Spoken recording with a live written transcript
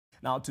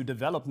Now, to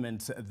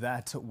development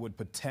that would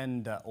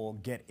pretend or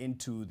get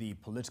into the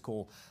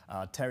political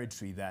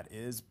territory, that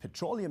is,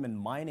 Petroleum and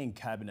Mining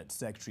Cabinet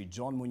Secretary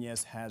John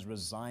Munyes has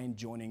resigned,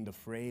 joining the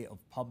fray of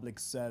public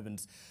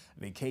servants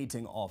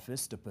vacating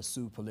office to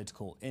pursue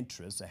political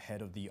interests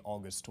ahead of the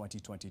August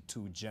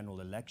 2022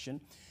 general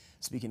election.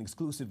 Speaking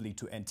exclusively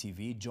to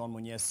NTV, John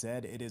Munyes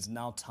said it is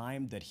now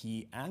time that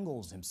he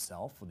angles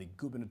himself for the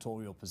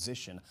gubernatorial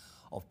position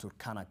of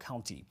Turkana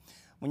County.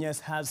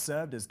 Munyes has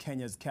served as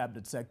Kenya's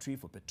Cabinet Secretary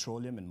for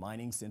Petroleum and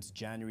Mining since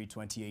January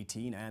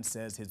 2018 and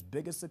says his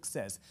biggest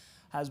success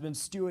has been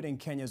stewarding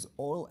Kenya's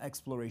oil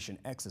exploration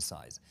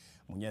exercise.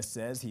 Munyes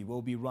says he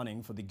will be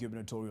running for the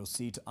gubernatorial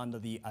seat under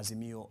the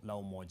Azimio la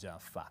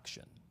Umoja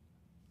faction.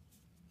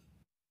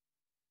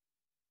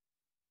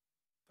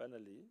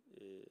 Finally,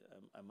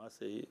 I must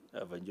say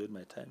I've enjoyed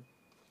my time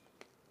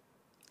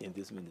in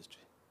this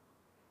ministry.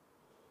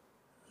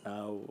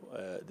 Now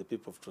the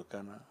people of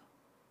Turkana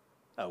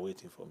are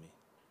waiting for me,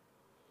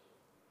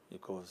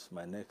 because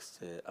my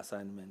next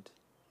assignment,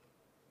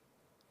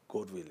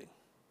 God willing,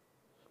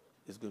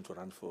 is going to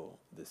run for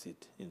the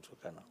seat in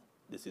Turkana,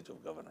 the seat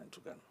of governor in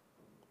Turkana.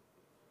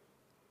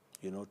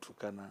 You know,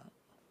 Turkana,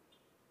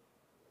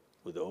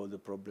 with all the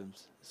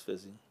problems it's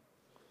facing,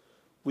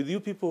 with you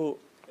people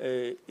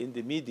in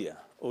the media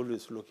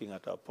always looking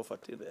at our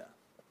poverty there,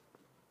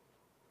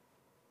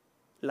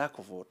 lack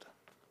of water,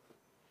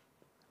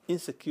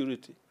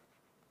 insecurity,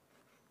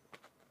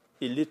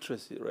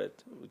 illiteracy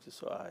rate, which is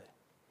so high,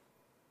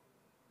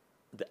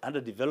 the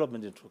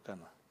underdevelopment in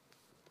Turkana,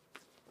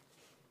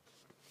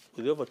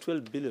 with over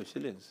 12 billion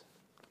shillings,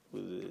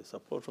 with the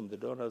support from the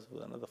donors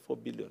with another 4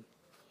 billion,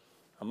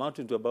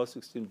 amounting to about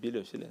 16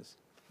 billion shillings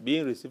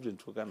being received in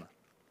Turkana.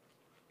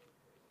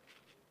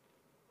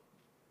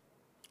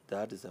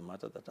 That is a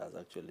matter that has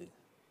actually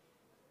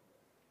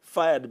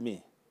fired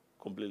me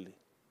completely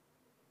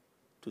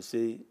to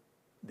say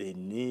there's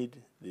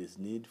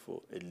need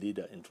for a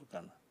leader in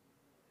Turkana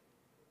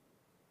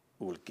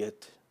who will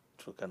get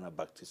Turkana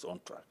back to its own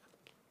track.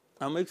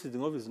 I'm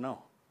exiting office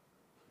now.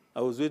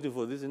 I was waiting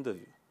for this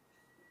interview.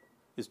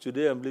 It's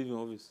today I'm leaving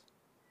office.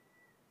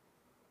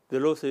 The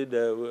law said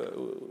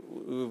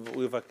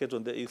we vacate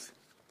on the 8th.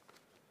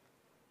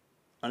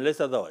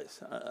 Unless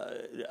otherwise,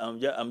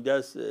 I'm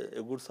just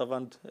a good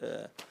servant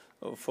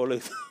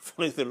following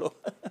the law,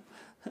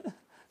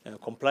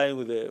 complying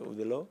with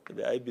the law.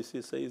 The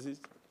IBC says it.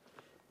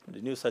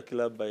 The new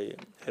circular by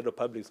Head of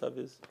Public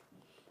Service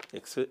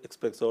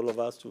expects all of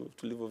us to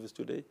leave office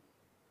today.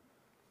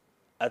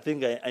 I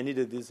think I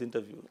needed this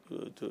interview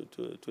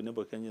to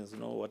enable Kenyans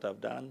know what I've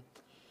done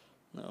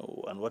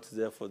and what is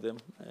there for them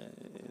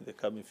in the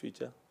coming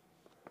future,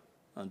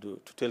 and to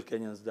tell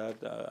Kenyans that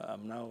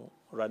I'm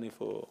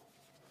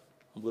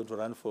going to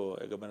run for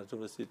a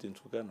gubernatorial seat in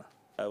Turkana.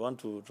 I want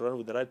to run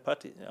with the right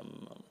party.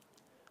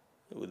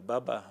 With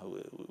Baba,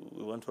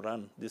 we want to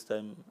run this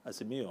time as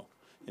Azimio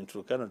in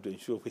Turkana to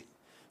ensure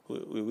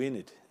we win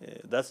it.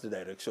 That's the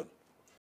direction.